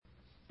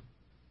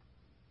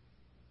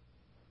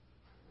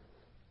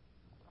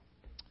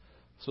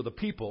So the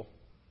people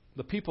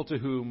to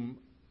whom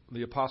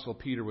the Apostle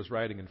Peter was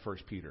writing in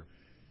First Peter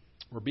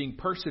were being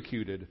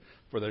persecuted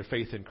for their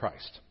faith in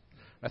Christ.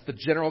 That's the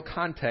general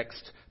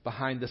context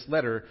behind this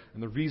letter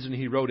and the reason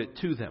he wrote it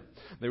to them.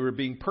 They were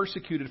being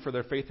persecuted for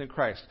their faith in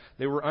Christ.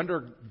 They were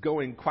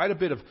undergoing quite a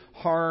bit of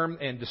harm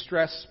and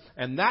distress,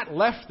 and that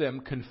left them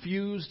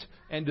confused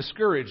and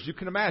discouraged. You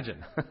can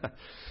imagine.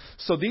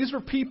 So these were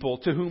people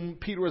to whom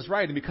Peter was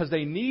writing because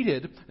they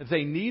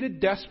needed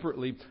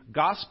desperately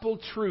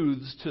gospel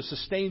truths to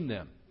sustain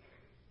them.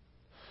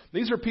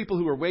 These are people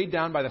who were weighed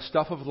down by the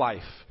stuff of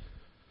life,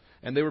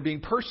 and they were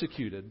being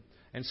persecuted.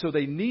 And so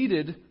they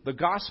needed the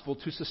gospel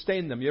to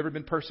sustain them. You ever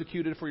been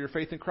persecuted for your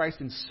faith in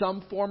Christ in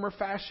some form or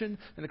fashion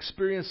and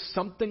experienced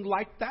something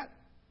like that?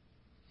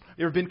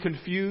 You ever been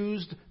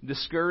confused,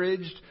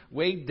 discouraged,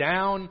 weighed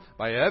down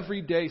by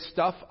everyday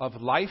stuff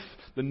of life,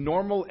 the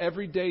normal,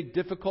 everyday,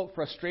 difficult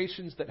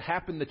frustrations that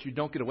happen that you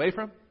don't get away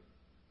from?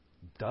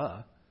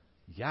 Duh.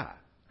 Yeah.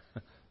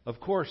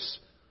 Of course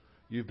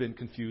you've been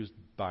confused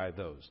by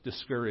those,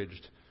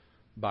 discouraged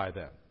by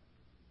them.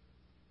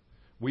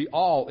 We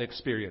all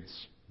experience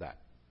that.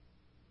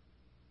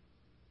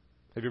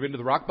 Have you ever been to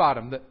the rock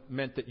bottom that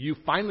meant that you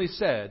finally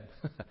said,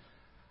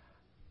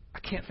 I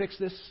can't fix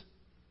this.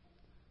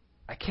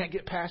 I can't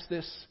get past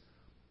this.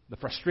 The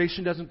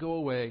frustration doesn't go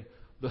away.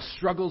 The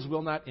struggles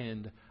will not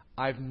end.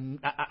 I've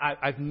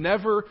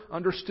never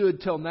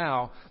understood till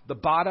now the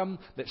bottom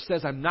that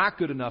says I'm not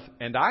good enough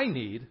and I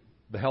need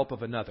the help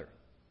of another.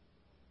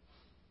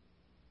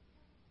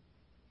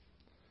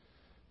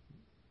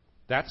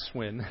 That's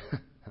when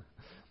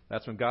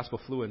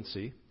gospel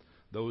fluency,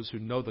 those who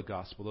know the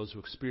gospel, those who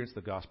experience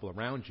the gospel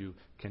around you,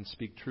 can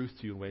speak truth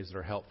to you in ways that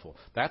are helpful.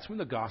 That's when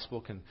the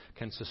gospel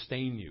can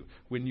sustain you,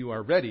 when you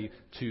are ready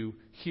to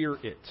hear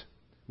it,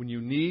 when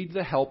you need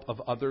the help of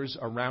others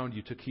around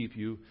you to keep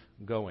you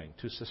going,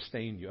 to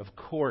sustain you. Of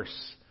course,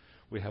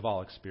 we have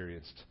all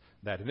experienced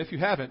that. And if you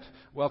haven't,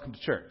 welcome to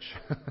church.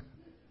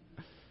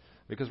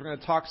 Because we're going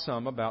to talk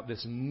some about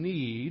this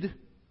need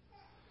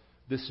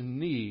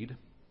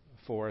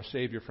for a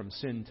Savior from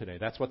sin today.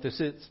 That's what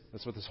this is.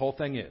 That's what this whole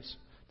thing is.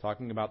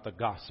 Talking about the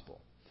gospel.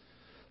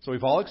 So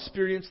we've all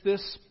experienced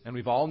this, and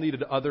we've all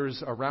needed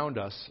others around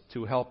us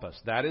to help us.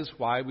 That is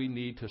why we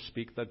need to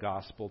speak the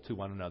gospel to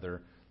one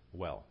another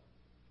well.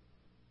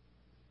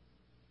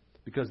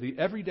 Because the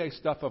everyday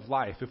stuff of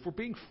life, if we're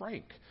being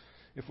frank,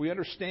 if we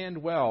understand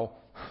well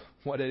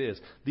what it is,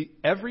 the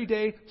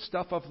everyday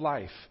stuff of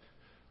life,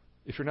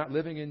 if you're not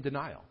living in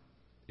denial,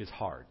 is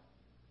hard.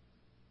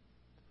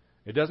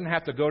 It doesn't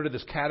have to go to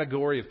this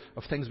category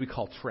of things we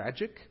call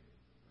tragic.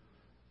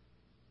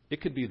 It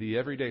could be the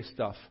everyday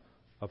stuff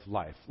of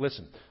life.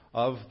 Listen,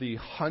 of the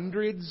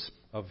hundreds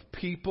of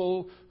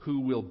people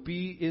who will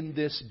be in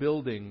this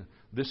building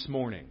this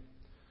morning,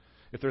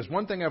 if there's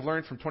one thing I've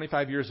learned from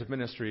 25 years of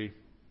ministry,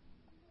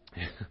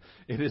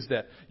 it is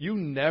that you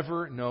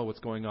never know what's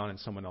going on in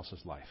someone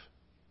else's life.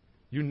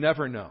 You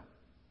never know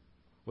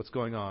what's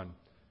going on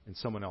in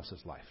someone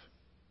else's life.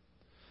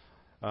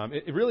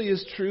 It really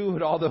is true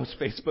what all those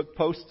Facebook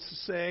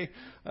posts say,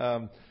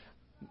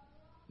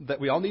 that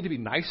we all need to be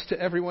nice to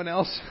everyone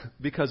else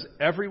because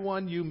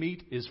everyone you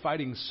meet is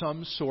fighting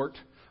some sort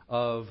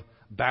of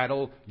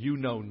battle you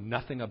know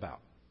nothing about.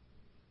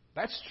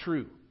 That's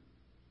true.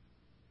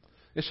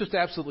 It's just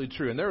absolutely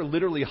true. And there are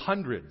literally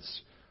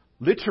hundreds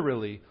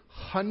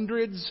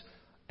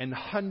and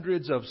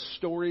hundreds of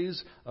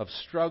stories of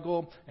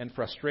struggle and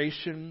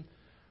frustration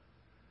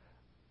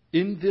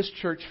in this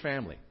church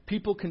family.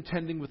 People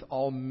contending with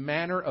all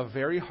manner of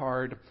very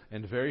hard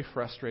and very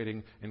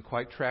frustrating and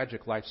quite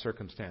tragic life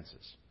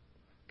circumstances.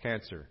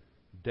 Cancer,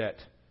 debt,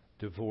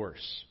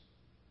 divorce,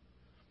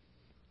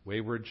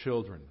 wayward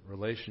children,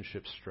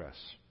 relationship stress,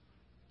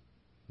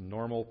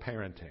 normal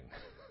parenting,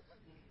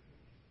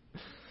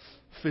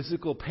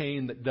 physical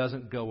pain that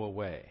doesn't go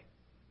away,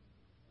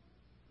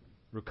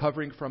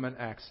 recovering from an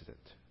accident.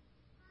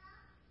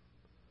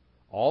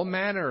 All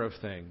manner of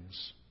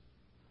things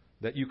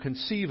that you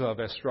conceive of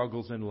as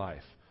struggles in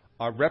life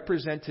are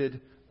represented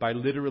by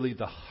literally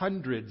the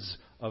hundreds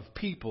of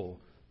people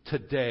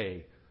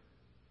today.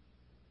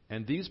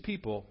 And these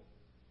people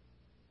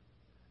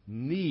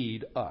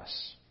need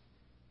us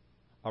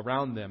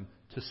around them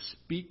to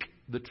speak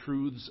the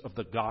truths of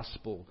the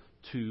gospel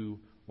to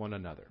one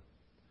another.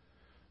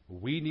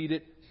 We need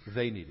it,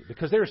 they need it.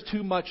 Because there is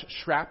too much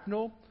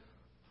shrapnel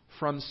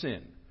from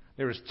sin.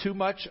 There is too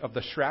much of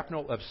the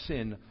shrapnel of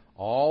sin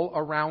all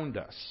around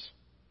us.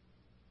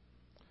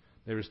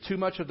 There is too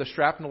much of the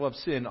shrapnel of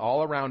sin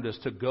all around us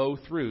to go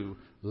through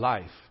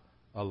life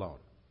alone.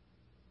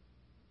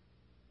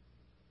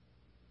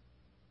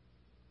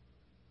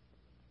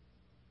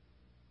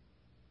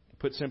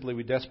 Put simply,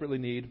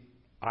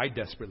 I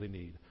desperately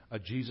need a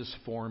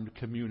Jesus-formed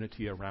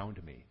community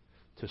around me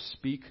to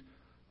speak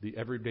the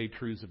everyday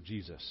truths of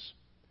Jesus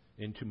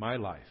into my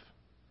life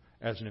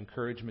as an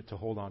encouragement to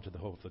hold on to the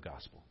hope of the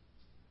gospel.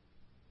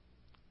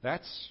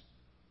 That's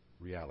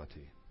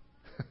reality.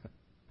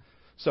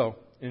 So,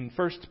 in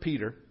First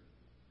Peter,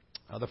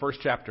 the first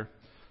chapter,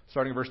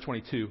 starting in verse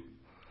 22,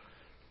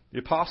 The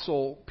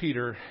Apostle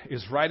Peter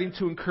is writing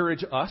to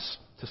encourage us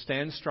to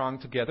stand strong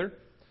together,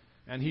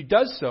 and he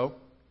does so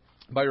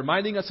by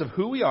reminding us of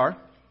who we are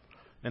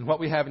and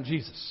what we have in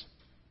Jesus.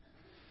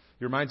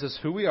 He reminds us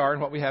who we are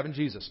and what we have in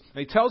Jesus.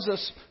 And he tells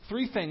us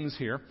three things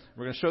here.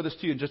 We're going to show this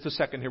to you in just a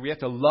second here. We have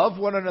to love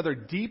one another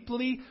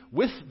deeply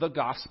with the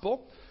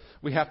gospel.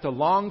 We have to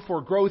long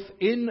for growth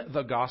in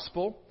the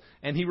gospel.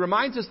 And he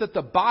reminds us that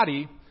the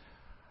body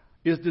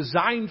is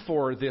designed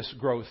for this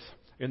growth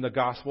in the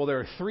gospel.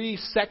 There are three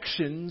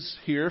sections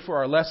here for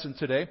our lesson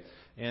today.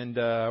 And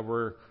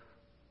we're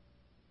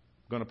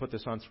going to put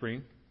this on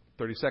screen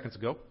 30 seconds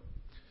ago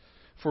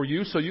for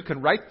you, so you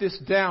can write this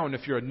down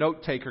if you're a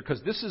note taker,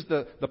 because this is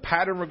the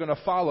pattern we're going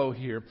to follow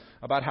here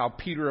about how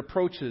Peter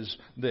approaches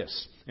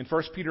this. In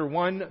 1 Peter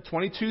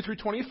 1:22 through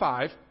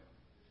 25,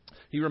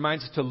 he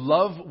reminds us to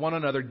love one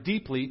another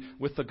deeply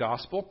with the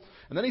gospel.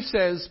 And then he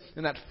says,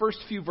 in that first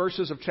few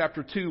verses of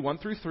chapter 2, 1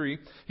 through 3,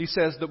 he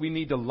says that we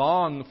need to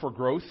long for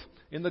growth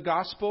in the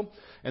gospel.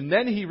 And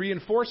then he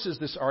reinforces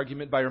this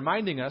argument by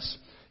reminding us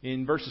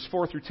in verses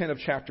 4 through 10 of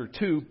chapter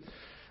 2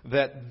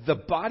 that the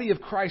body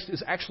of Christ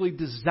is actually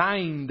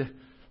designed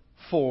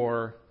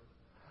for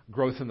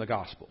growth in the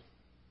gospel.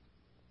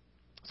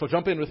 So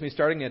jump in with me,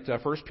 starting at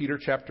 1 Peter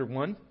chapter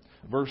 1,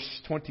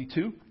 verse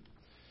 22,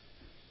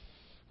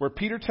 where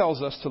Peter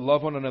tells us to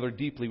love one another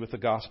deeply with the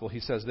gospel. He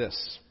says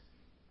this: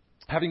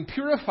 having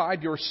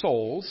purified your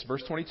souls,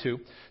 verse 22,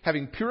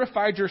 having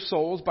purified your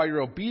souls by your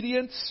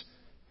obedience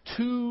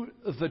to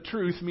the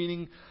truth,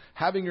 meaning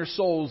having your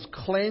souls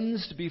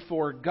cleansed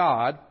before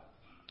God,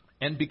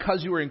 and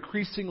because you are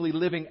increasingly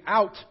living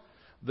out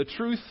the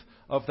truth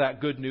of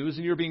that good news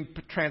and you're being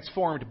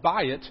transformed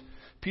by it,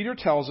 Peter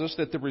tells us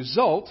that the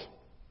result,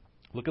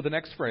 look at the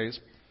next phrase,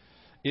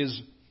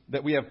 is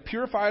that we have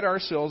purified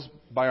ourselves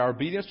by our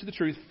obedience to the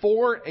truth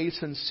for a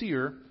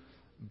sincere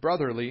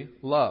brotherly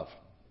love.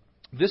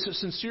 This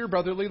sincere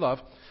brotherly love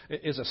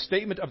is a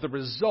statement of the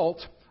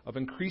result of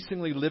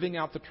increasingly living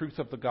out the truth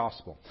of the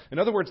gospel. In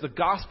other words, the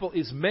gospel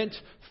is meant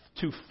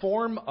to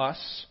form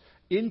us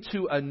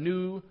into a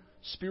new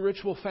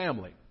spiritual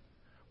family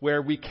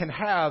where we can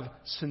have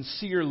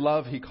sincere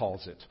love, he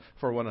calls it,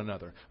 for one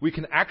another. We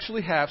can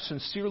actually have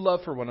sincere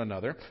love for one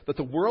another that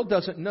the world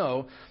doesn't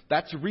know.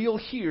 That's real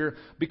here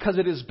because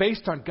it is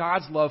based on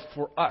God's love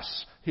for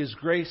us, His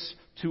grace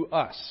to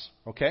us.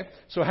 Okay?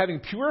 So having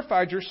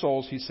purified your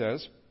souls, he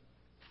says,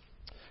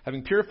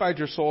 having purified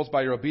your souls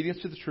by your obedience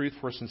to the truth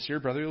for sincere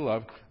brotherly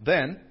love,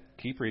 then,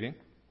 keep reading,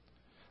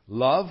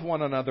 love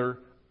one another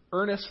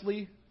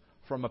earnestly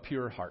from a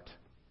pure heart.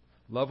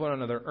 Love one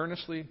another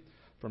earnestly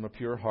from a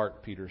pure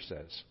heart, Peter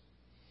says.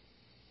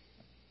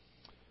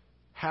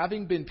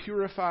 Having been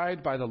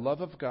purified by the love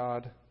of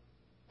God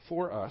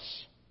for us,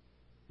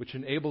 which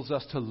enables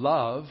us to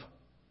love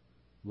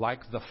like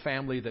the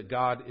family that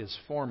God is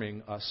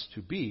forming us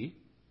to be,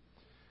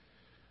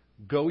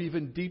 go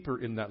even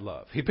deeper in that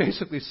love. He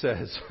basically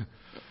says,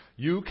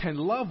 you can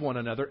love one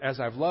another as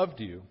I've loved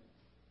you,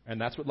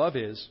 and that's what love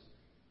is.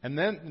 And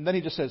then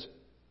he just says,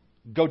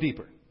 go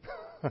deeper.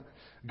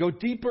 Go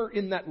deeper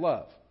in that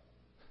love.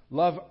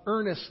 Love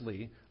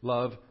earnestly,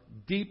 love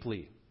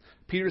deeply.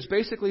 Peter's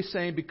basically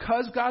saying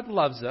because God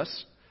loves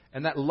us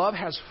and that love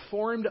has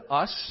formed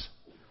us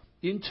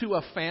into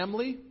a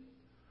family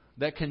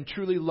that can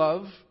truly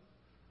love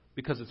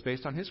because it's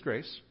based on His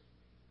grace,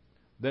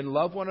 then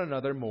love one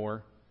another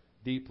more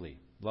deeply.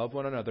 Love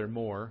one another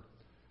more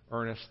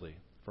earnestly.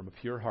 From a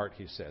pure heart,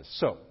 he says.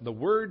 So, the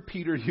word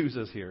Peter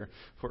uses here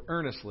for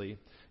earnestly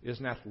is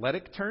an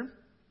athletic term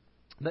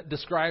that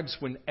describes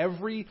when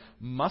every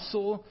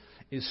muscle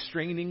is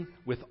straining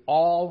with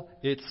all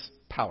its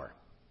power.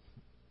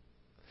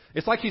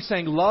 It's like he's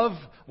saying, love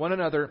one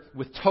another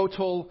with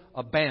total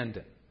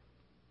abandon.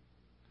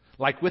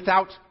 Like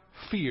without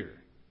fear.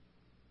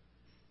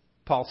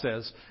 Paul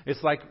says,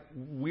 it's like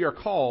we are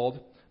called,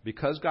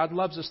 because God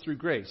loves us through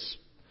grace,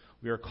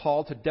 we are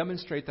called to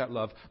demonstrate that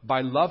love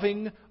by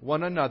loving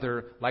one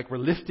another like we're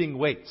lifting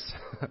weights.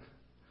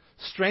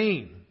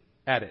 Strain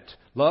at it.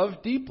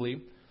 Love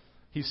deeply,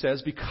 he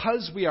says,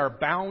 because we are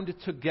bound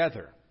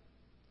together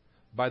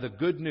by the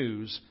good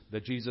news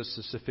that Jesus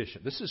is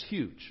sufficient. This is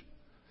huge.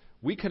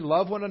 We can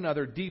love one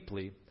another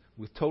deeply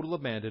with total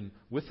abandon,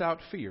 without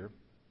fear,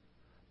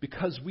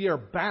 because we are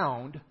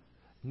bound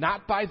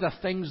not by the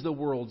things the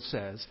world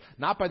says,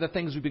 not by the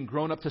things we've been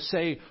grown up to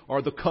say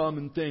are the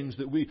common things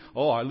that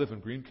I live in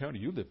Greene County,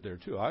 you live there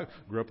too. I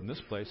grew up in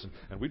this place,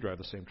 and we drive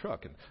the same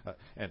truck,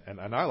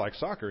 and I like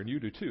soccer, and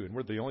you do too, and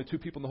we're the only two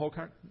people in the whole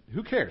country.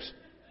 Who cares?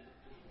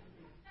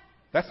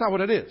 That's not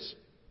what it is.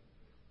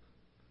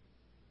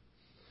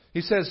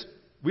 He says,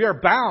 we are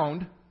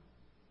bound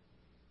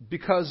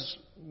because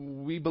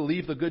we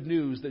believe the good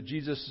news that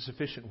Jesus is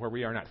sufficient where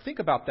we are not. Think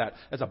about that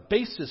as a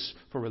basis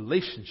for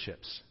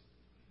relationships.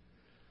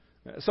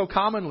 So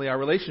commonly, our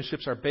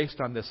relationships are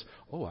based on this,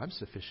 I'm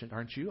sufficient,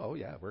 aren't you? Oh,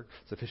 yeah, we're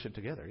sufficient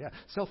together. Yeah,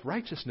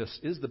 self-righteousness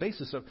is the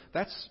basis of...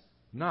 That's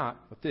not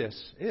what this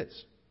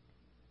is.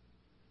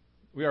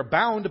 We are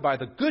bound by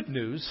the good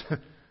news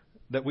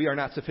that we are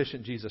not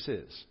sufficient, Jesus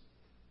is.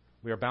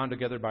 We are bound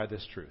together by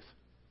this truth.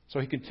 So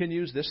he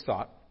continues this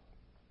thought.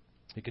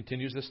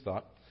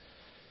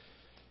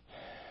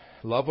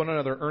 Love one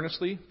another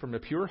earnestly from a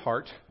pure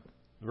heart.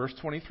 Verse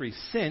 23,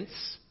 since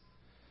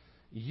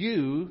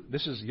you,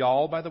 this is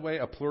y'all, by the way,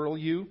 a plural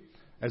you,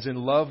 as in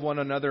love one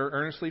another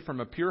earnestly from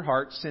a pure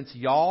heart, since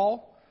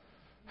y'all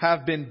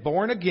have been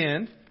born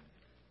again,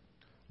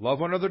 love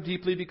one another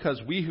deeply,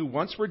 because we who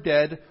once were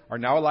dead are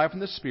now alive in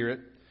the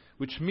Spirit,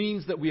 which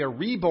means that we are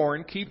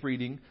reborn, keep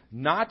reading,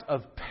 not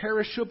of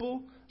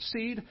perishable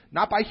seed,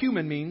 not by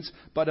human means,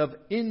 but of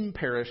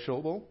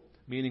imperishable,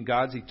 meaning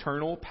God's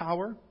eternal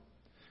power.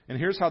 And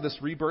here's how this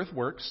rebirth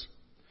works.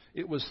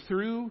 It was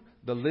through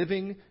the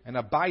living and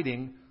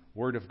abiding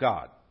Word of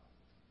God.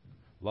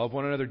 Love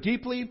one another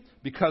deeply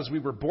because we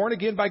were born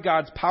again by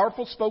God's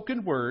powerful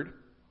spoken Word.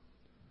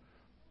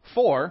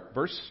 For,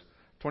 verse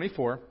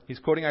 24, he's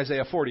quoting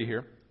Isaiah 40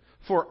 here.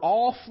 For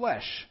all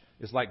flesh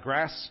is like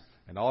grass,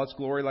 and all its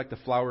glory like the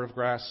flower of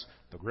grass.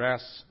 The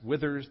grass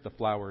withers, the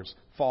flowers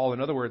fall.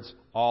 In other words,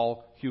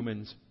 all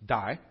humans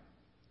die.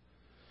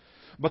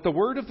 But the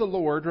word of the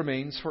Lord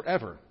remains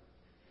forever.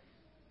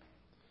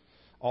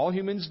 All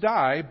humans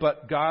die,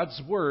 but God's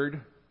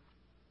word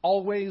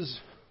always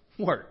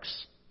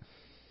works.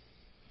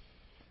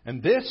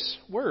 And this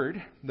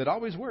word that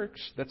always works,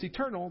 that's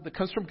eternal, that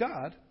comes from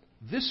God,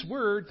 this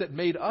word that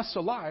made us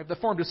alive, that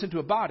formed us into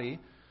a body,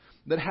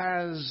 that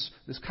has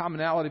this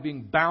commonality of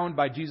being bound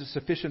by Jesus'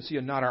 sufficiency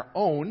and not our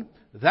own,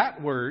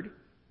 that word,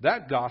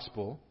 that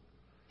gospel,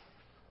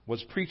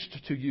 was preached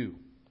to you.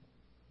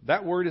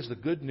 That word is the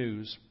good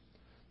news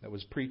that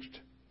was preached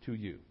to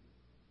you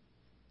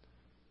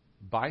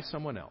by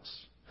someone else.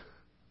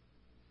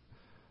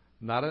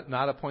 Not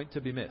a point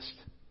to be missed.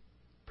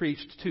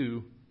 Preached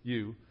to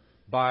you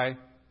by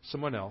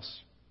someone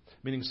else,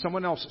 meaning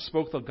someone else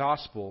spoke the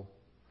gospel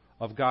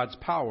of God's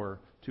power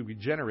to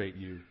regenerate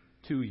you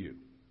to you.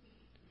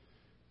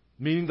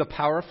 Meaning the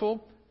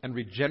powerful and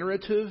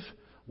regenerative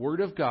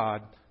Word of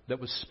God that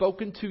was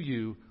spoken to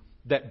you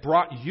that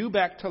brought you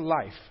back to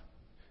life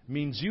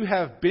means you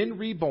have been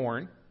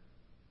reborn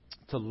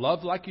to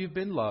love like you've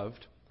been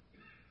loved.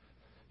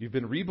 You've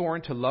been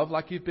reborn to love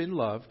like you've been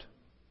loved.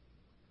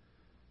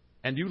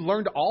 And you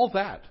learned all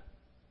that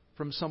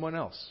from someone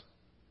else.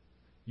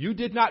 You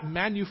did not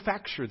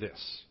manufacture this.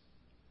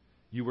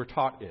 You were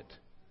taught it.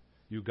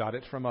 You got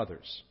it from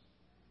others.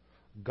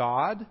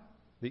 God,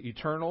 the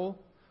eternal,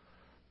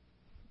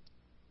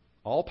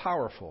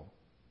 all-powerful,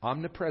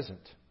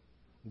 omnipresent,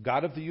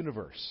 God of the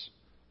universe,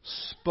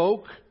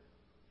 spoke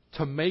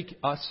to make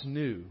us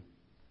new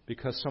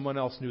because someone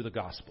else knew the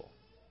gospel.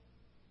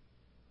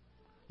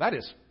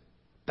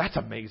 That's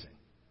amazing.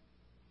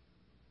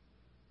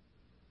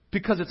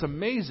 Because it's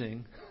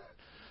amazing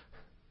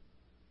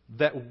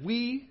that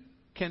we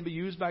can be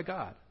used by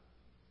God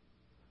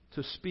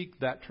to speak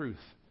that truth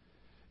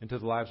into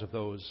the lives of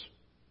those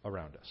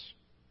around us.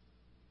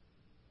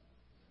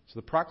 So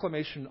the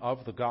proclamation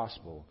of the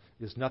gospel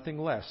is nothing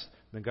less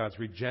than God's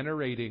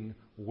regenerating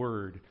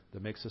word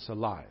that makes us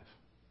alive.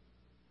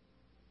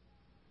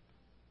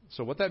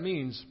 So what that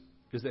means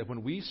is that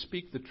when we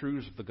speak the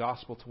truths of the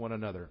gospel to one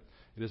another,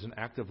 it is an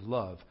act of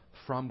love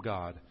from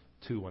God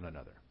to one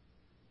another.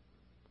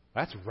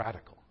 That's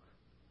radical.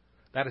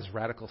 That is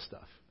radical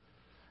stuff.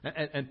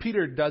 And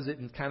Peter does it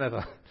in kind of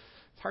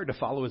it's hard to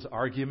follow his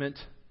argument.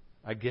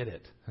 I get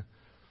it.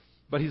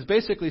 But he's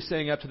basically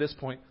saying up to this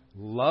point,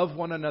 love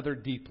one another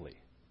deeply.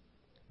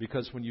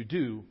 Because when you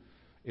do,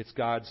 it's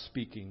God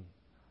speaking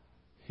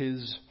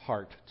his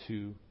heart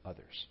to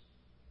others.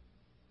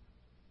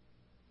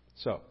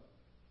 So,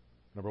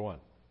 number one,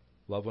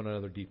 love one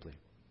another deeply.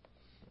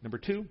 Number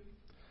two,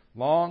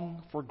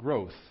 long for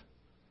growth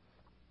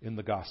in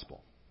the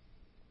gospel.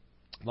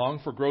 Long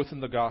for growth in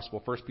the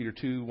gospel. 1 Peter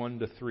 2,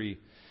 1-3.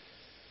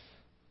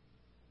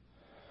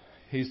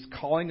 He's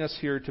calling us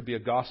here to be a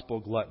gospel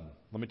glutton.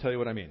 Let me tell you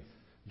what I mean.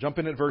 Jump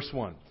in at verse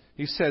 1.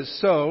 He says,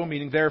 so,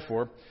 meaning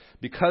therefore,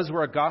 because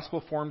we're a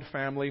gospel-formed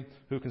family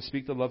who can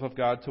speak the love of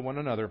God to one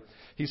another,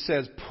 he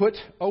says, put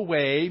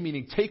away,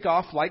 meaning take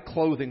off like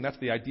clothing. That's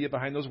the idea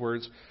behind those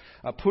words.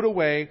 Put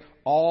away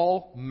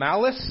all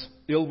malice,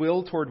 ill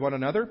will toward one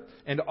another,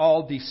 and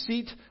all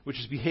deceit, which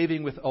is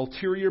behaving with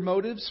ulterior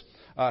motives,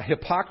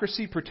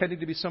 hypocrisy, pretending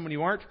to be someone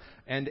you aren't,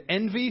 and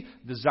envy,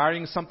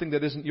 desiring something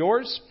that isn't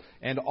yours,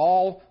 and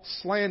all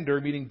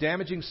slander, meaning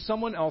damaging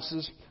someone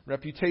else's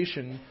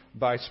reputation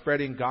by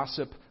spreading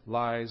gossip,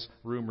 lies,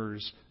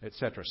 rumors,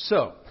 etc.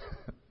 So,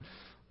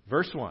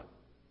 verse 1.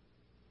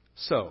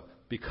 So,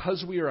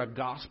 because we are a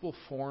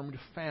gospel-formed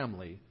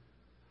family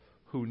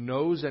who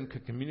knows and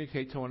can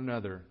communicate to one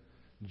another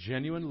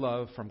genuine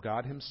love from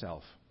God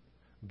himself,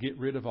 get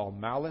rid of all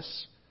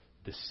malice,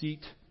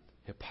 deceit,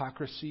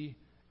 hypocrisy,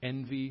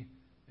 envy,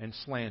 and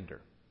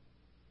slander.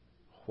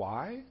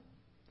 Why?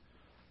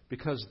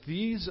 Because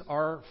these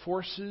are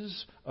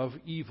forces of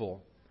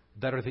evil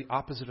that are the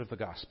opposite of the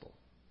gospel.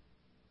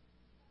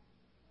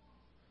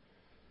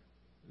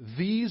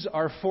 These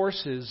are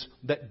forces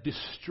that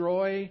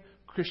destroy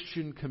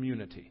Christian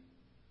community.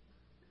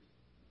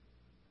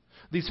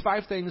 These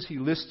 5 things he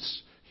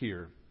lists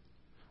here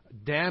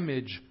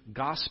damage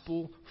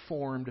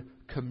gospel-formed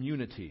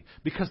community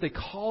because they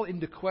call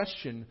into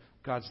question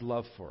God's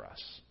love for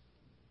us.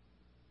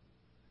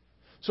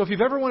 So if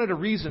you've ever wanted a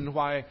reason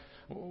why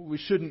we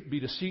shouldn't be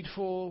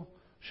deceitful,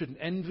 shouldn't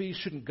envy,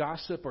 shouldn't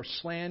gossip or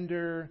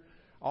slander,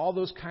 all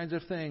those kinds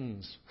of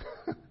things,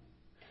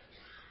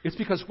 it's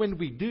because when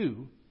we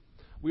do,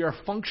 we are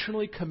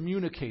functionally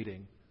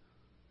communicating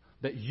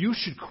that you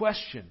should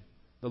question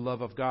the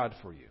love of God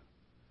for you.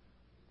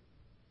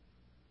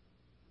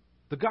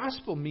 The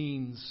gospel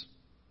means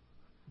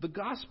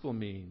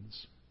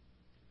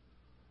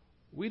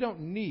we don't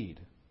need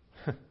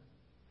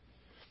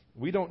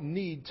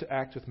to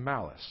act with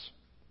malice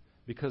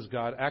because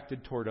God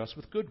acted toward us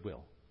with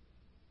goodwill.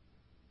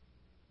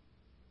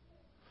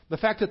 The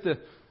fact that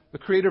the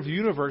creator of the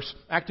universe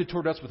acted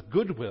toward us with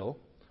goodwill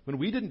when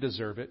we didn't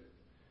deserve it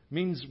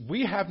means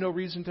we have no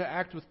reason to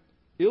act with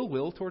ill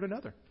will toward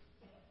another.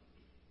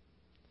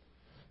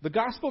 The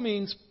gospel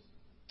means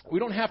we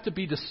don't have to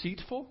be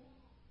deceitful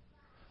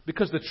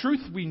because the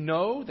truth we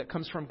know that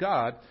comes from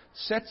God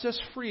sets us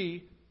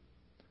free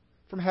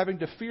from having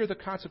to fear the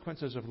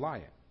consequences of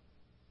lying.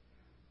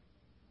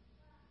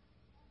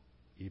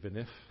 Even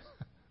if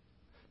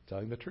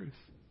telling the truth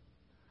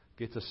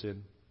gets us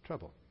in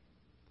trouble.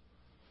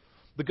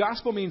 The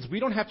gospel means we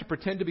don't have to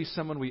pretend to be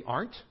someone we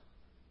aren't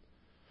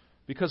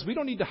because we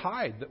don't need to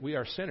hide that we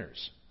are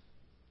sinners.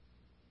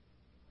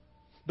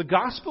 The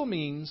gospel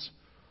means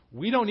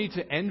we don't need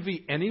to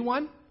envy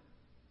anyone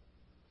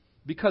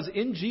because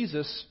in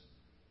Jesus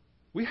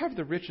we have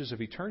the riches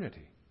of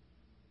eternity.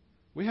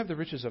 We have the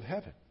riches of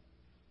heaven.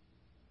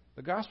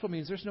 The gospel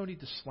means there's no need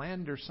to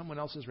slander someone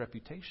else's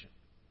reputation.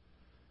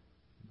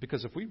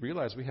 Because if we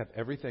realize we have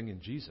everything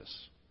in Jesus,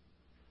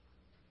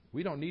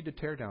 we don't need to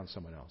tear down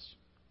someone else.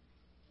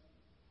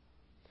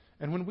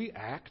 And when we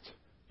act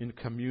in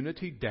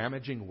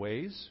community-damaging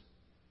ways,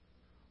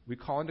 we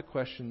call into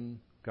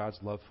question God's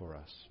love for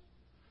us.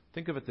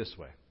 Think of it this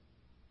way.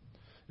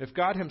 If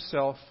God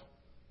himself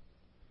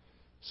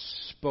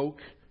spoke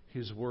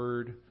his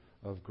word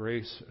of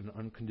grace and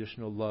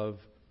unconditional love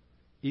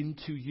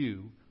into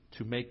you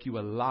to make you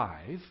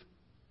alive,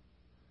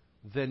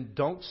 then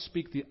don't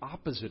speak the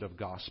opposite of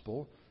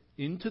gospel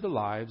into the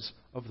lives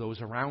of those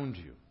around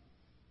you.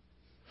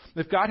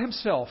 If God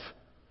himself,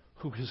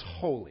 who is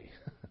holy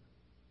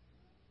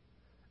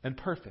and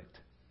perfect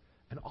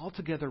and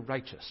altogether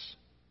righteous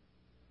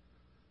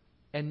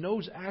and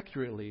knows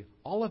accurately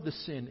all of the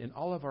sin in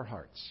all of our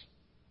hearts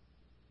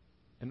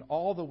and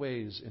all the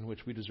ways in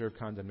which we deserve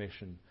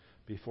condemnation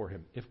before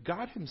him. If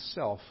God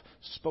himself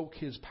spoke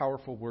his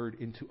powerful word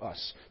into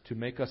us to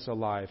make us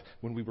alive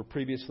when we were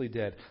previously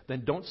dead,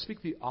 then don't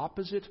speak the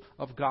opposite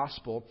of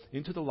gospel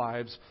into the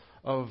lives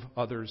of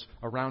others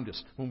around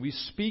us. When we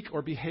speak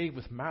or behave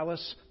with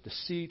malice,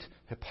 deceit,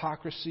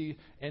 hypocrisy,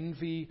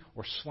 envy,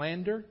 or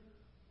slander,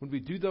 when we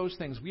do those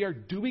things, we are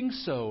doing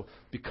so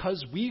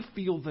because we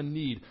feel the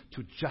need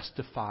to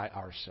justify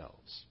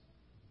ourselves.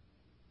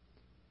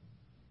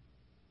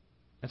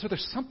 And so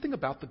there's something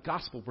about the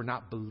gospel we're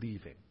not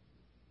believing.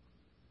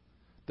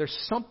 There's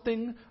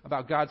something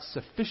about God's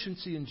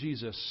sufficiency in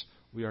Jesus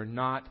we are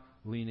not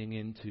leaning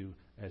into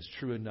as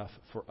true enough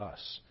for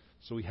us.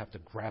 So we have to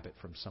grab it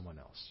from someone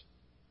else.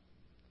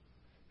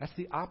 That's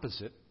the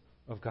opposite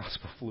of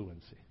gospel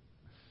fluency.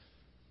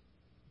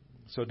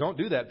 So don't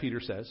do that, Peter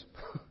says.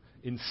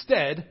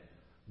 Instead,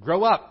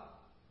 grow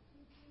up.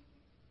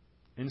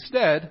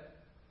 Instead,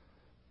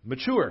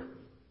 mature.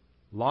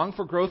 Long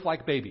for growth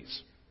like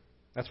babies.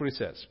 That's what he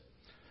says.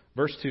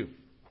 Verse 2.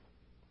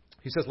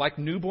 He says, like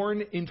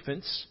newborn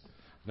infants,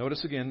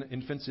 notice again,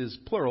 infants is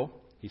plural.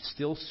 He's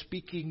still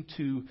speaking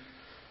to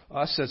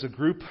us as a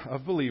group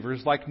of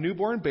believers. Like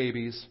newborn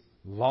babies,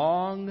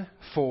 long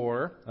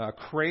for,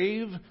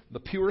 crave the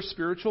pure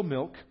spiritual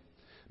milk,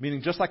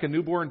 meaning just like a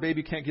newborn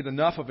baby can't get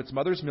enough of its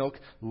mother's milk,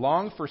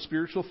 long for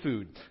spiritual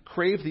food.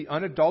 Crave the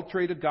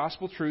unadulterated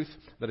gospel truth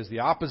that is the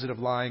opposite of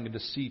lying and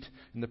deceit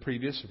in the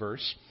previous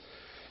verse.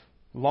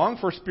 Long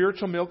for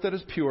spiritual milk that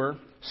is pure,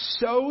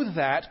 so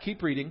that,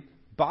 keep reading,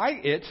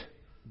 by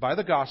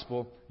the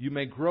gospel, you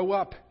may grow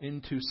up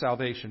into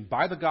salvation.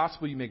 By the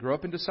gospel, you may grow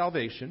up into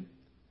salvation.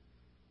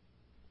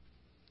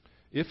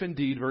 If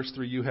indeed, verse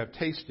 3, you have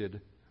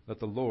tasted that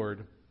the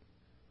Lord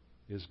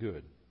is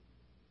good.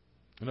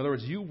 In other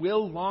words, you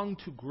will long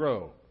to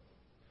grow.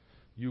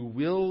 You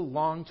will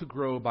long to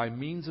grow by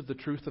means of the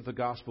truth of the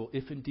gospel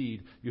if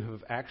indeed you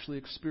have actually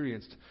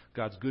experienced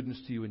God's goodness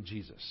to you in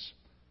Jesus.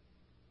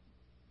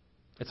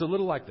 It's a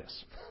little like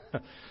this.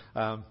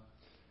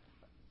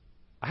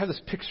 I have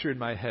this picture in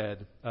my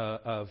head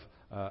of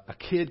a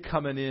kid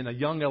coming in, a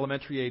young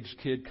elementary-age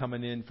kid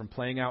coming in from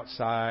playing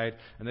outside,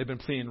 and they've been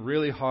playing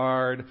really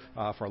hard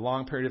for a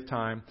long period of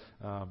time.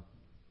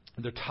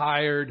 They're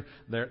tired,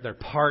 they're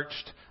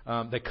parched.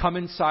 They come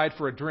inside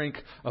for a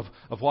drink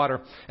of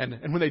water,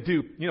 and when they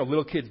do,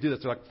 little kids do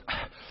this. They're like,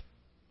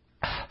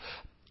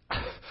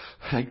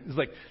 it's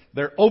like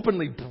they're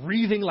openly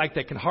breathing like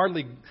they can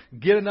hardly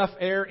get enough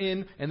air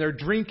in, and they're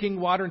drinking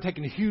water and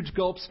taking huge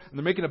gulps, and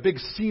they're making a big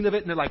scene of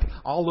it, and they're like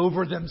all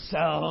over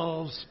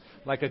themselves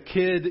like a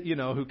kid,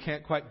 who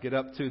can't quite get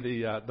up to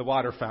the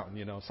water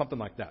fountain, something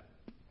like that.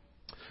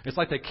 It's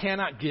like they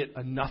cannot get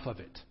enough of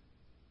it.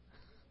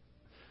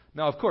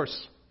 Now, of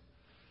course,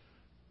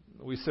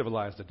 we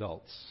civilized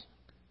adults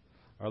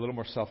are a little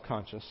more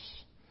self-conscious.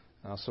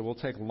 So we'll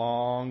take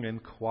long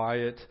and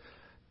quiet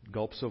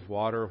gulps of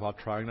water while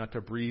trying not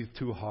to breathe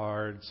too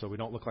hard so we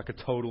don't look like a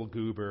total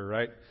goober,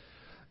 right?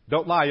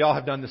 Don't lie, y'all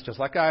have done this just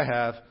like I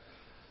have.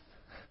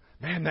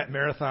 Man, that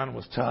marathon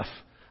was tough.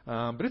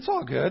 But it's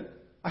all good.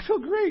 I feel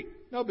great.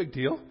 No big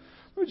deal.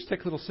 Let me just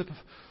take a little sip of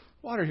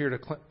water here to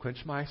quench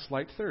my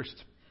slight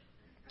thirst.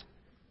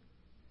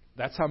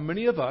 That's how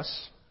many of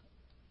us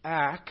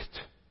act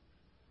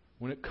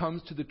when it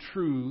comes to the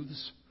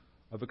truths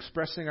of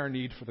expressing our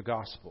need for the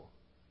gospel.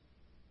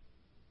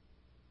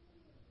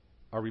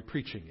 Are we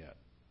preaching yet?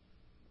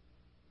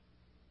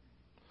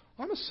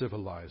 I'm a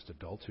civilized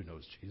adult who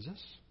knows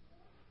Jesus.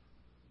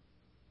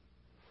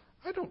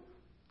 I don't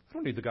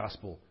need the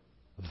gospel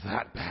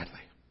that badly.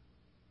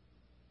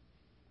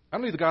 I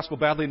don't need the gospel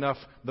badly enough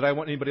that I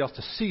want anybody else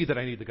to see that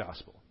I need the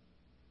gospel.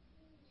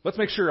 Let's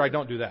make sure I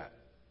don't do that.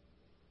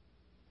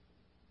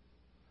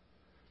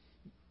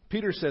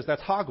 Peter says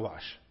that's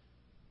hogwash.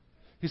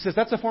 He says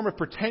that's a form of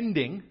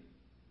pretending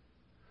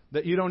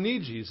that you don't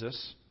need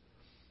Jesus.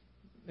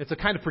 It's a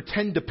kind of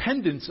pretend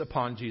dependence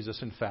upon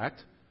Jesus, in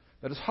fact.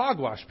 That is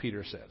hogwash,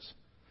 Peter says.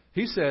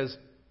 He says,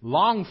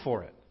 long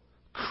for it.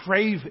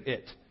 Crave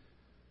it.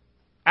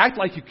 Act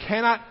like you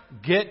cannot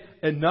get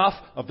enough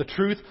of the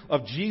truth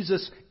of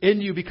Jesus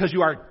in you because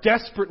you are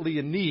desperately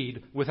in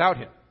need without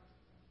Him.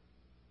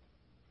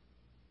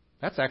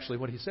 That's actually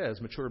what he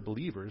says mature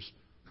believers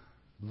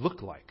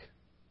look like.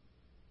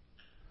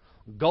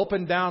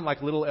 Gulping down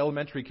like a little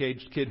elementary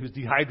kid who's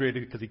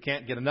dehydrated because he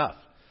can't get enough.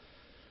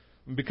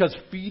 Because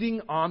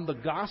feeding on the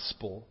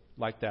gospel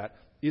like that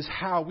is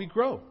how we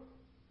grow.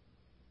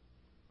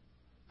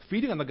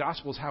 Feeding on the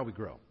gospel is how we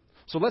grow.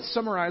 So let's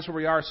summarize where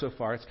we are so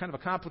far. It's kind of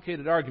a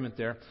complicated argument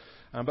there.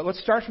 But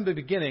let's start from the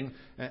beginning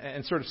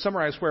and sort of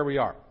summarize where we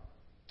are.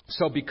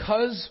 So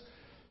because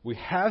we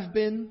have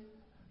been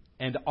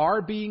and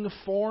are being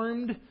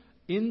formed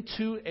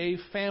into a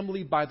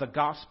family by the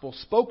gospel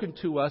spoken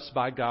to us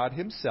by God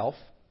Himself,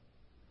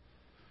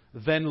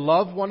 then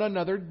love one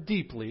another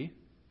deeply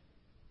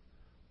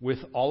with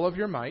all of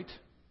your might.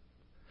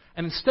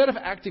 And instead of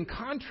acting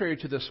contrary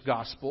to this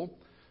gospel,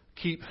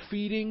 keep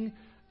feeding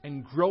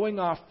and growing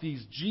off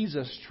these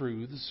Jesus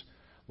truths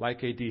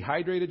like a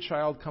dehydrated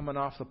child coming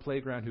off the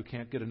playground who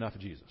can't get enough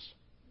of Jesus.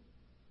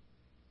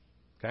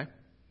 Okay?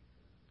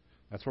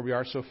 That's where we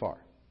are so far.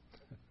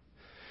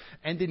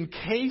 And in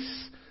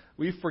case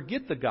we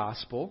forget the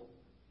gospel,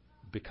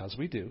 because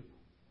we do,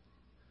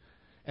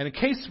 and in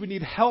case we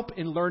need help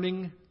in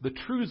learning the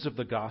truths of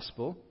the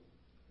gospel,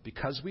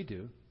 because we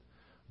do,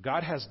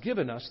 God has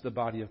given us the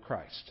body of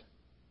Christ.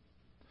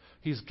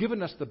 He's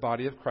given us the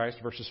body of Christ,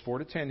 verses 4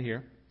 to 10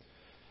 here,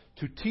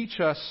 to teach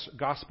us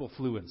gospel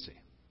fluency.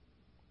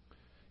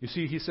 You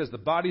see, he says the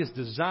body is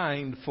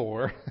designed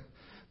for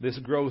this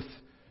growth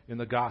in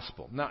the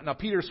gospel. Now,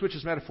 Peter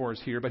switches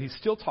metaphors here, but he's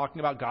still talking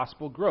about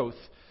gospel growth,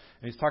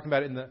 and he's talking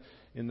about it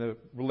in the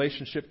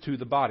relationship to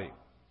the body.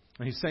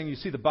 And he's saying, you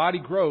see, the body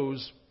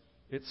grows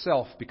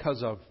itself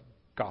because of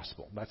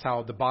gospel. That's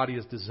how the body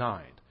is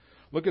designed.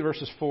 Look at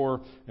verses 4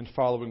 and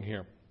following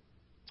here.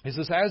 He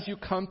says, as you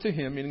come to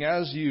Him, meaning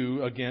as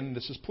you, again,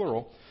 this is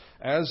plural,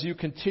 as you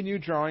continue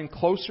drawing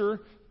closer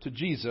to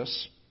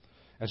Jesus,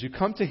 as you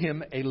come to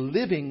Him, a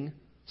living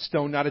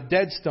stone, not a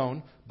dead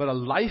stone, but a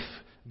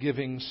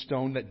life-giving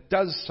stone that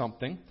does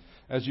something,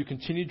 as you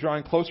continue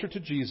drawing closer to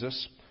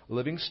Jesus, a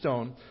living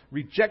stone,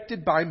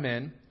 rejected by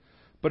men,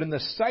 but in the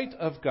sight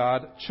of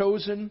God,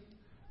 chosen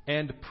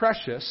and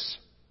precious.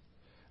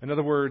 In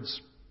other words,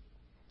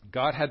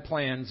 God had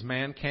plans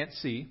man can't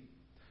see.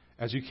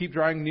 As you keep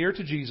drawing near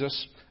to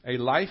Jesus, a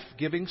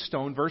life-giving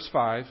stone, verse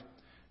 5,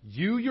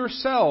 you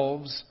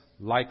yourselves,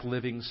 like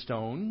living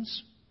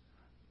stones,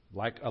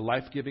 like a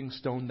life-giving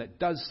stone that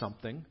does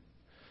something,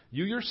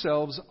 you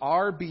yourselves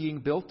are being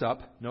built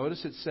up.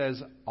 Notice it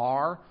says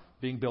are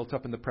being built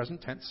up in the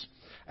present tense.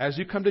 As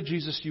you come to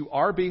Jesus, you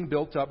are being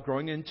built up,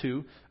 growing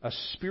into a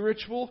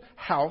spiritual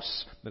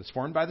house that is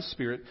formed by the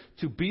Spirit,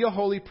 to be a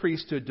holy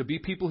priesthood, to be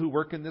people who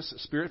work in this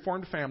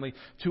Spirit-formed family,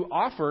 to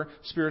offer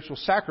spiritual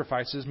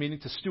sacrifices, meaning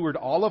to steward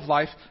all of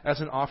life as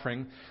an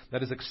offering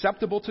that is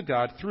acceptable to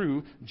God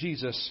through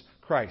Jesus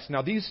Christ.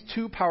 Now, these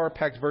two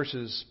power-packed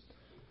verses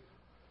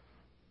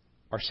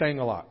are saying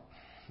a lot.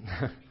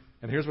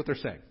 And here's what they're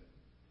saying.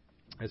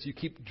 As you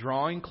keep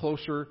drawing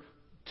closer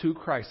to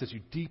Christ, as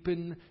you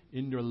deepen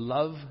in your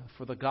love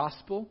for the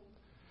gospel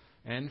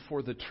and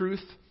for the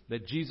truth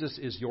that Jesus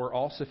is your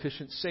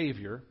all-sufficient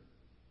Savior.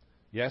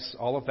 Yes,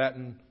 all of that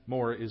and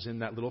more is in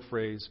that little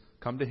phrase,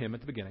 come to Him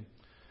at the beginning.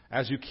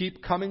 As you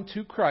keep coming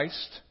to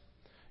Christ,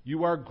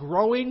 you are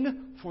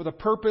growing for the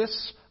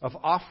purpose of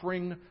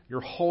offering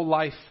your whole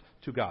life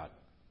to God.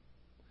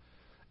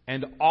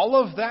 And all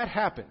of that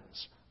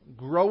happens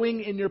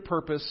growing in your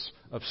purpose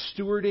of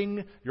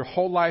stewarding your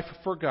whole life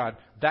for God,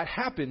 that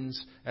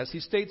happens, as he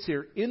states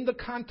here, in the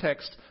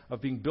context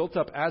of being built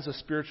up as a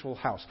spiritual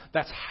house.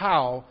 That's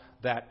how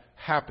that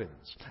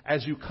happens.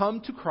 As you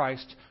come to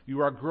Christ,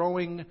 you are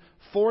growing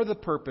for the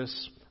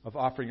purpose of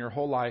offering your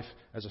whole life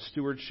as a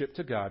stewardship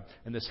to God.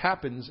 And this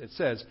happens, it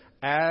says,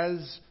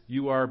 as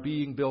you are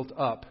being built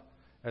up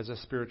as a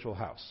spiritual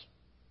house.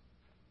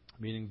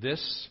 Meaning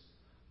this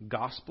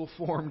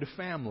gospel-formed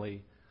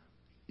family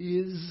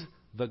is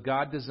the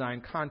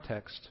God-designed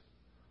context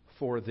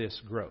for this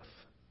growth.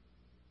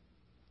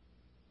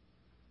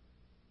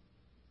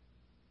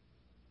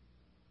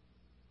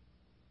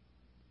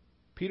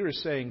 Peter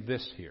is saying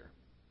this here,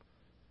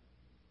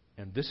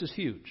 and this is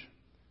huge,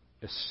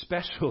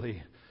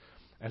 especially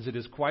as it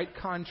is quite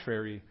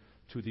contrary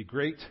to the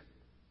great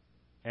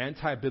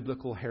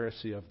anti-biblical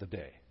heresy of the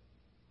day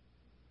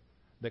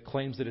that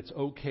claims that it's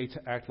okay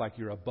to act like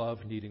you're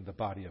above needing the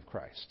body of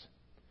Christ.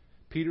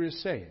 Peter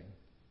is saying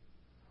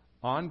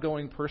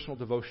ongoing personal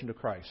devotion to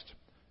Christ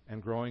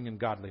and growing in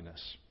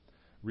godliness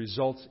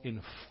results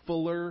in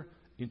fuller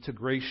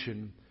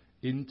integration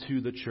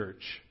into the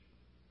church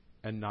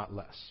and not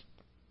less.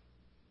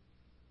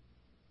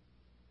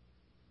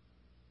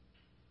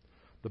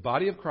 The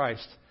body of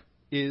Christ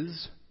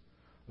is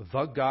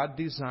the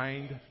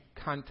God-designed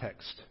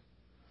context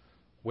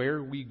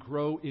where we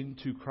grow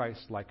into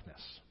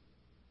Christ-likeness.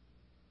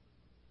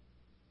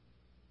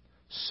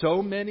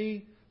 So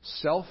many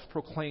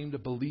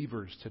self-proclaimed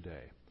believers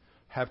today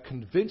have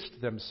convinced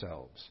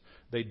themselves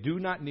they do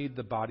not need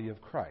the body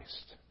of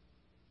Christ,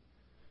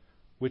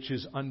 which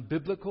is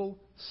unbiblical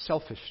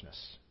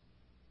selfishness.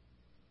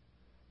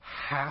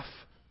 Half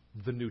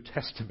the New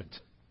Testament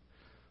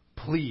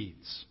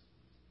pleads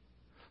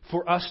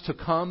for us to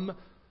come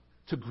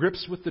to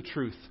grips with the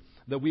truth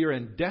that we are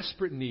in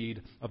desperate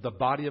need of the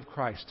body of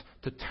Christ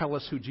to tell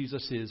us who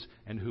Jesus is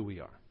and who we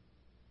are.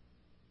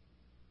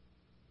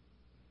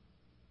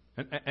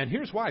 And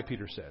here's why,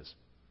 Peter says.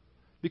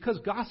 Because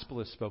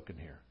gospel is spoken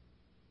here.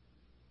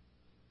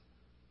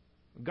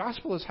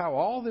 Gospel is how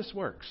all this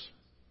works.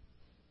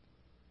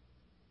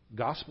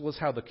 Gospel is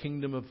how the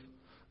kingdom of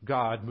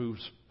God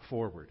moves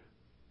forward.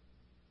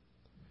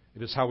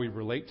 It is how we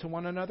relate to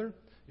one another.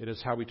 It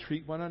is how we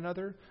treat one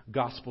another.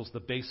 Gospel is the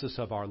basis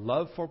of our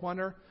love for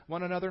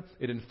one another.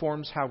 It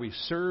informs how we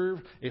serve.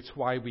 It's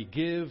why we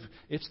give.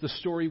 It's the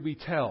story we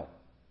tell.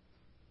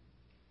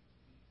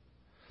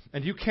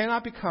 And you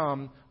cannot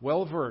become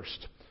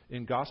well-versed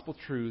in gospel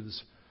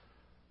truths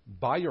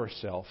by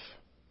yourself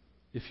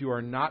if you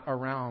are not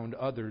around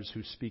others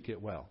who speak it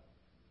well.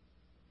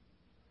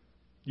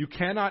 You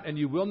cannot and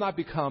you will not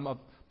become a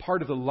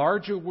part of the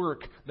larger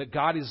work that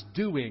God is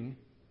doing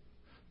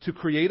to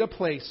create a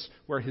place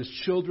where His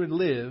children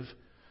live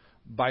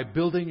by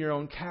building your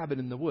own cabin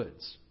in the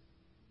woods.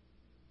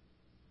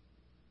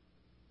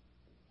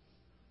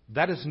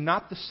 That is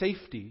not the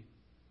safety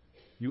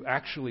you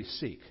actually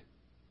seek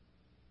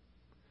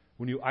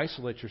when you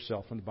isolate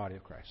yourself from the body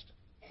of Christ.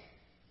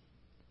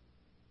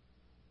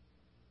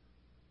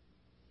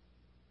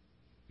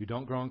 You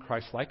don't grow in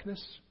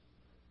Christ-likeness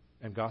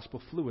and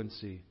gospel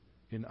fluency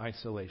in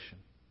isolation.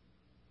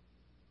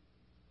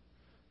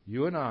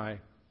 You and I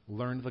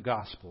learned the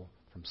gospel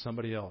from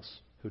somebody else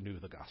who knew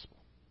the gospel.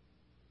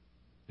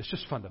 It's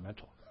just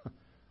fundamental.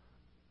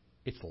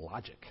 It's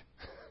logic.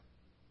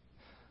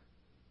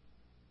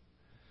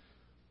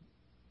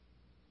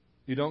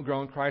 You don't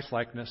grow in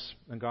Christ-likeness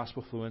and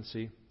gospel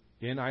fluency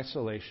in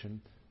isolation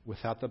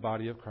without the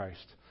body of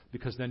Christ,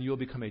 because then you'll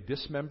become a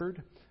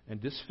dismembered and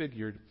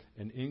disfigured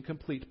and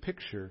incomplete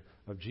picture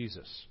of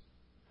Jesus.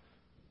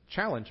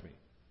 Challenge me.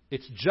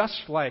 It's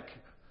just like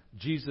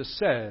Jesus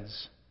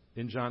says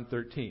in John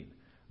 13.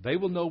 They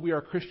will know we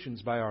are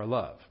Christians by our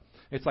love.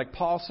 It's like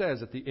Paul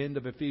says at the end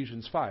of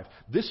Ephesians 5.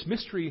 This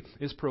mystery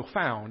is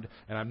profound,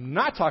 and I'm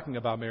not talking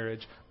about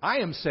marriage. I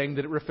am saying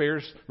that it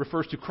refers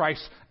to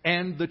Christ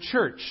and the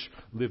church,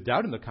 lived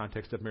out in the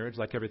context of marriage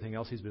like everything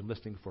else he's been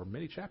listing for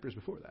many chapters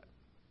before that.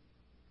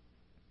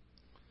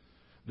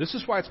 This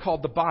is why it's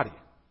called the body,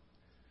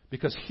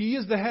 because he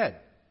is the head.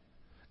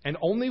 And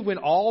only when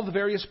all the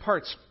various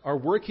parts are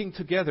working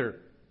together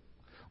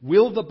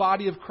will the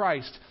body of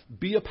Christ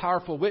be a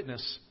powerful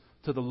witness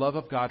to the love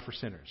of God for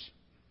sinners.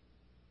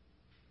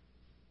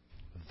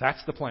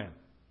 That's the plan.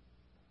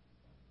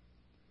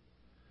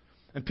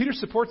 And Peter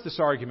supports this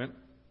argument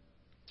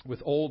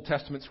with Old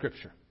Testament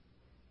Scripture.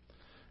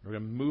 We're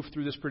going to move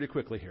through this pretty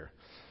quickly here.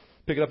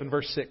 Pick it up in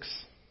verse 6.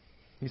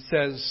 He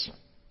says,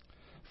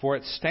 "For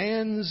it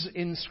stands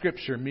in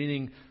Scripture,"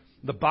 meaning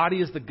the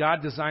body is the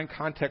God-designed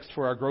context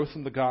for our growth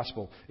in the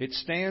gospel. It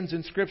stands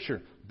in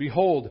Scripture.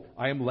 "Behold,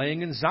 I am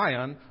laying in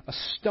Zion a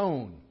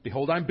stone.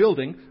 Behold, I'm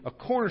building a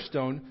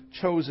cornerstone,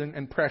 chosen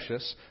and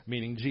precious,"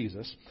 meaning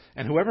Jesus.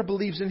 "And whoever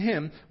believes in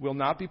him will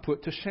not be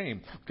put to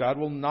shame." God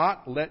will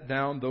not let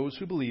down those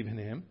who believe in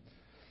him.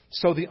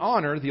 "So the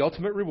honor," the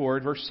ultimate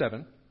reward, verse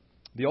 7,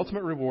 the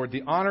ultimate reward,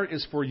 "the honor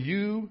is for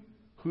you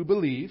who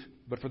believe,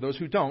 but for those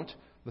who don't,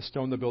 The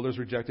stone the builders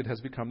rejected has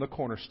become the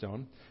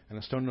cornerstone, and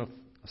a stone of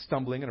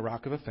stumbling and a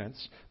rock of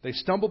offense. They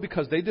stumble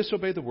because they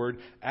disobey the word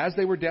as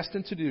they were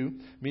destined to do,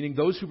 meaning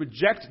those who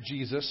reject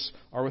Jesus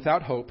are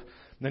without hope.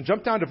 And then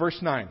jump down to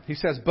verse 9. He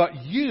says,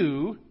 "But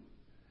you,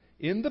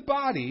 in the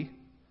body,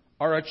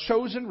 are a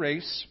chosen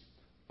race,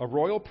 a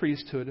royal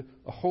priesthood,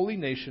 a holy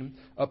nation,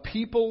 a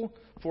people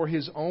for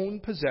his own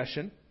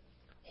possession."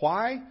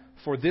 Why?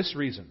 For this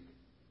reason.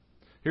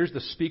 Here's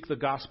the speak the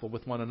gospel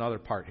with one another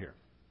part here.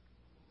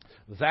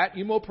 That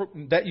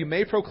you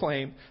may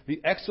proclaim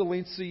the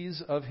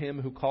excellencies of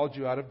him who called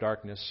you out of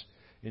darkness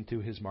into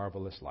his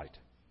marvelous light.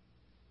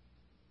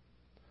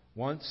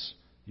 Once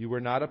you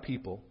were not a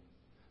people,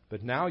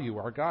 but now you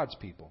are God's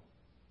people.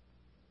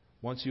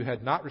 Once you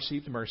had not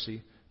received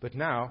mercy, but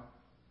now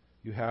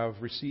you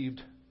have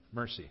received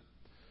mercy.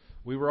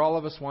 We were all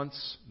of us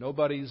once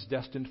nobodies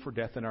destined for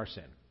death in our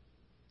sin.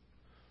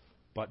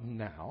 But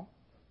now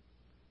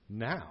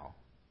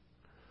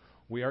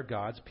we are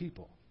God's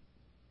people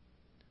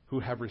who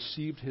have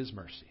received his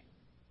mercy.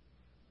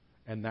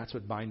 And that's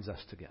what binds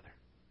us together.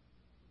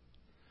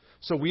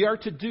 So we are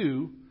to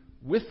do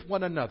with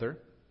one another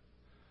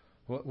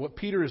what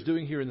Peter is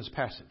doing here in this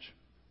passage.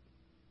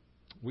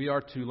 We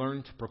are to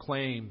learn to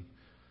proclaim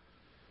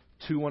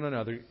to one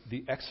another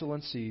the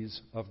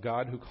excellencies of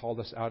God who called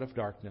us out of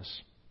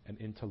darkness and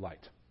into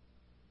light.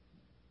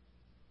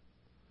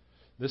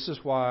 This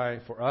is why,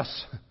 for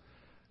us,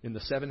 in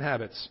the 7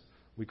 habits,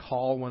 we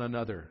call one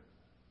another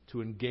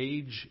to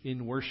engage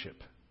in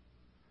worship.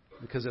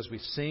 Because as we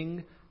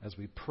sing, as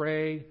we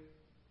pray,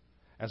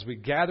 as we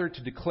gather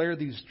to declare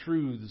these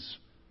truths,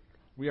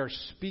 we are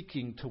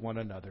speaking to one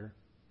another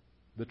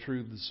the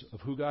truths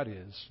of who God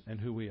is and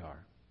who we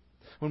are.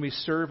 When we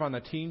serve on the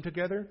team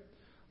together,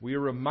 we are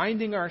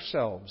reminding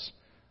ourselves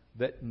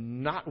that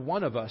not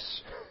one of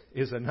us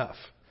is enough.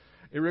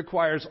 It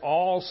requires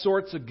all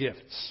sorts of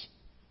gifts.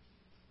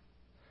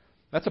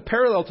 That's a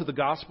parallel to the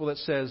gospel that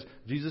says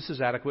Jesus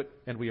is adequate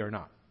and we are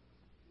not.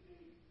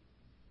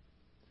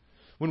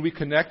 When we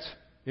connect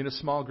in a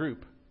small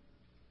group,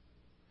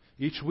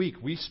 each week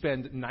we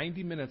spend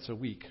 90 minutes a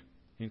week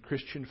in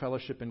Christian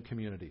fellowship and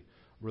community,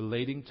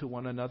 relating to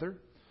one another,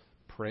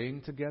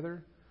 praying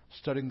together,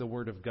 studying the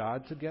Word of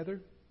God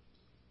together,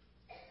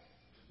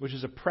 which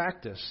is a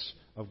practice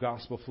of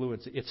gospel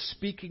fluency. It's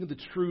speaking the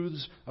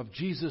truths of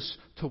Jesus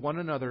to one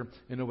another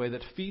in a way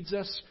that feeds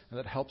us and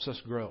that helps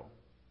us grow.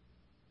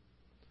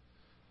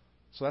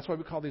 So that's why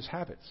we call these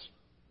habits.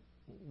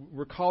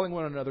 We're calling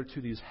one another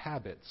to these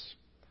habits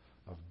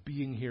of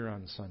being here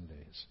on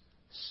Sundays,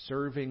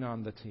 serving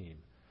on the team,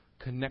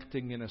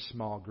 connecting in a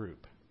small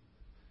group.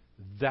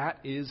 That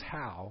is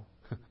how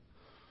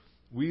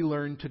we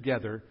learn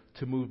together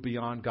to move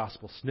beyond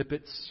gospel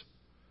snippets,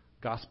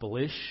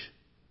 gospel-ish,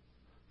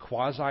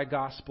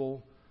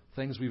 quasi-gospel,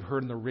 things we've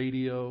heard on the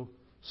radio,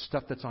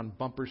 stuff that's on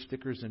bumper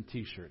stickers and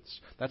T-shirts.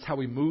 That's how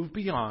we move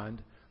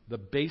beyond the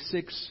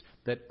basics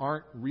that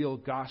aren't real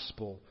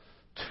gospel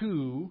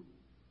to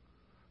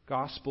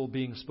gospel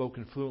being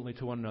spoken fluently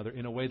to one another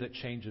in a way that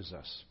changes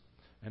us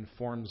and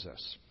forms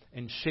us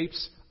and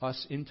shapes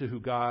us into who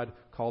God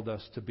called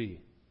us to be.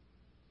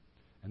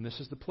 And this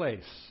is the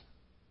place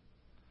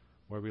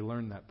where we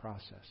learn that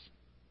process.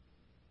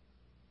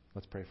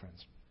 Let's pray,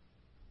 friends.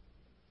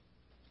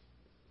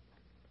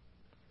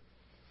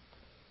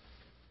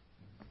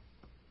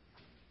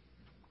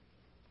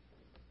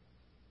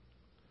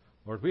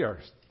 Lord, we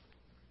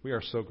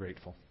are so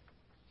grateful.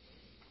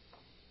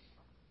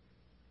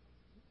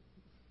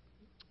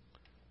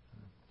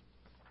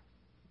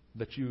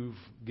 That you've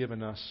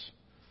given us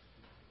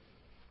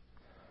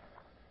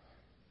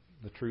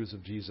the truths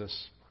of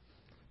Jesus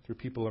through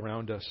people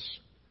around us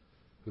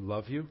who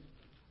love you,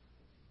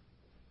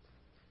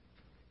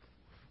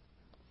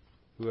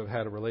 who have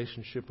had a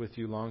relationship with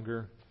you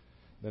longer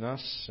than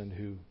us, and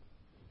who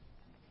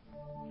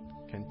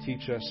can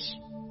teach us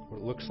what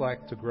it looks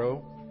like to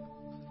grow,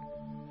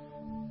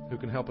 who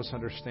can help us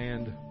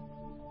understand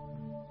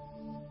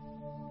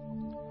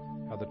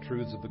how the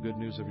truths of the good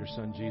news of your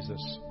Son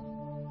Jesus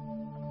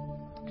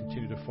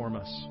continue to form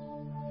us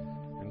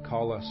and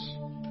call us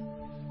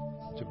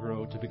to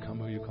grow to become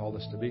who you called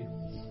us to be.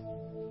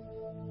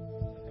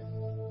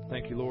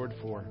 Thank you, Lord,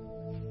 for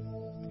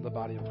the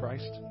body of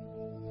Christ.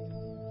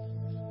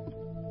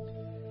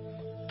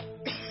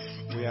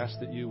 We ask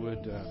that you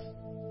would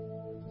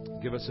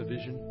give us a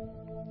vision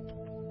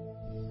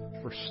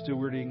for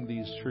stewarding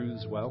these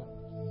truths well,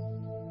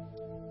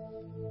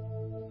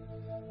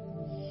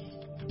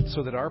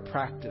 so that our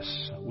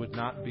practice would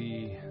not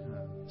be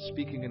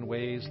speaking in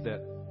ways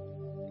that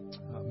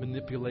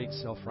manipulate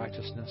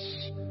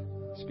self-righteousness,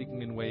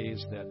 speaking in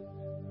ways that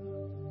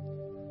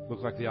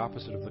look like the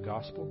opposite of the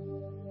gospel,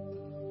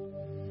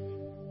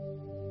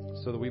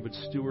 so that we would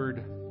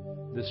steward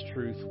this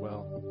truth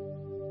well,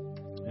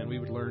 and we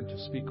would learn to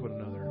speak to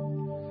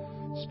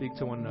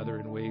one another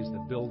in ways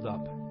that build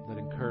up, that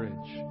encourage,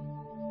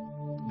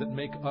 that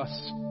make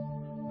us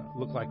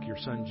look like your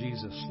Son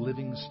Jesus,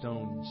 living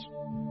stones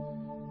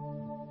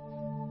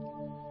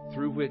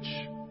through which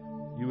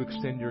you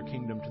extend your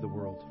kingdom to the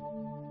world.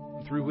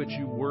 through which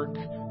you work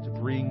to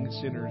bring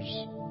sinners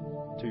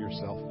to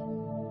yourself.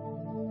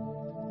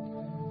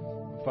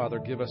 Father,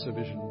 give us a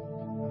vision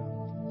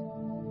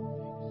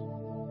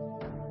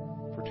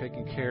for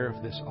taking care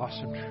of this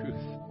awesome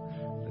truth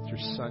that your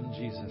Son,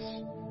 Jesus,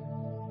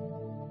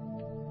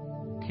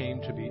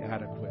 came to be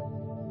adequate,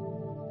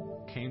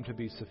 came to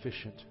be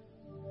sufficient,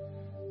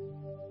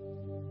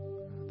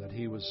 that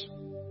He was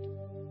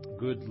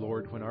good,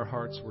 Lord, when our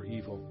hearts were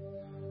evil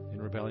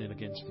in rebellion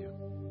against you.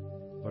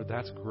 Lord,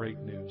 that's great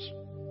news.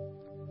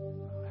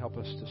 Help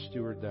us to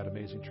steward that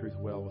amazing truth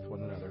well with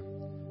one another,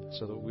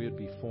 so that we would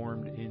be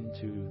formed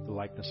into the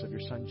likeness of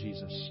your Son,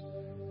 Jesus,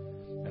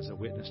 as a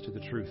witness to the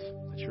truth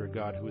that you're a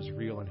God who is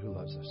real and who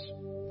loves us.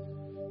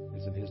 It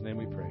is in His name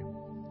we pray.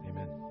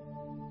 Amen.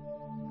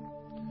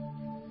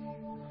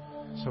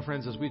 So,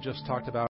 friends, as we just talked about